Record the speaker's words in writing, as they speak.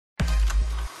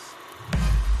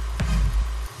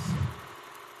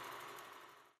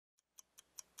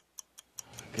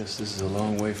Guess this is a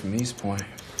long way from East Point.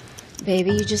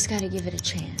 Baby, you just gotta give it a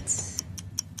chance.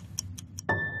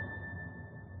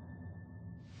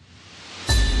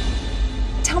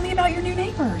 Tell me about your new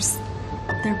neighbors.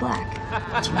 They're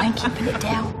black. Do you mind keeping it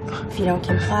down? If you don't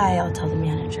comply, I'll tell the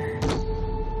manager.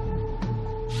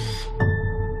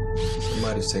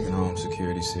 Somebody's taking home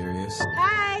security serious.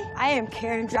 Hi, I am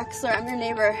Karen Drexler. I'm your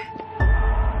neighbor.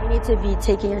 You need to be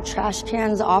taking your trash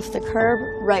cans off the curb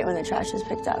right when the trash is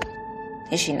picked up.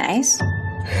 Is she nice?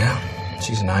 Yeah,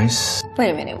 she's nice.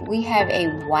 Wait a minute. We have a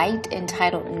white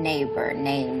entitled neighbor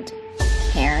named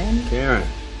Karen. Karen,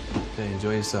 okay,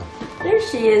 enjoy yourself. There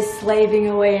she is, slaving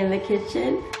away in the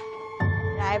kitchen.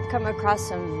 I've come across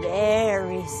some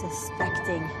very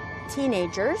suspecting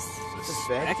teenagers.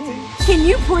 Suspecting? Can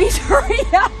you please hurry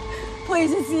up?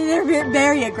 Please, they're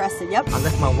very aggressive, yep. I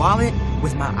left my wallet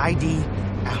with my ID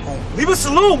at home. Leave us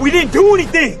alone, we didn't do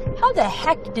anything! How the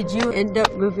heck did you end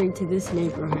up moving to this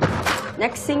neighborhood?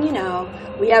 Next thing you know,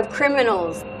 we have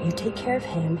criminals. You take care of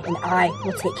him, and I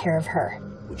will take care of her.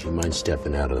 Would you mind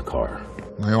stepping out of the car?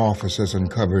 My office has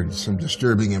uncovered some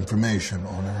disturbing information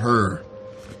on her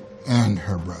and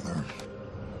her brother.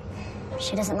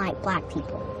 She doesn't like black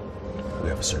people. We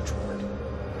have a search warrant.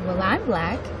 Well, I'm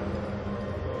black.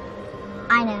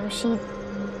 I know, she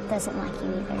doesn't like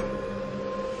you either.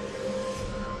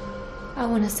 I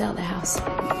want to sell the house.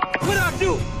 What'd I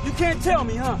do? You can't tell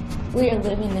me, huh? We are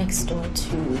living next door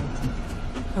to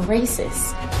a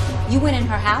racist. You went in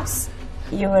her house?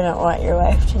 You wouldn't want your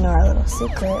wife to know our little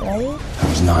secret, right? That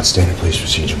was not standard police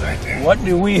procedure back there. What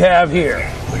do we have here?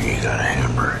 When you got a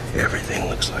hammer, everything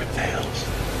looks like nails.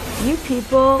 You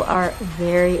people are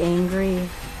very angry.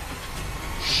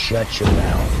 Shut your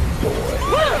mouth, boy.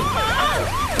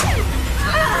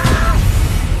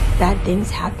 Bad things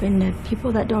happen to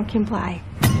people that don't comply.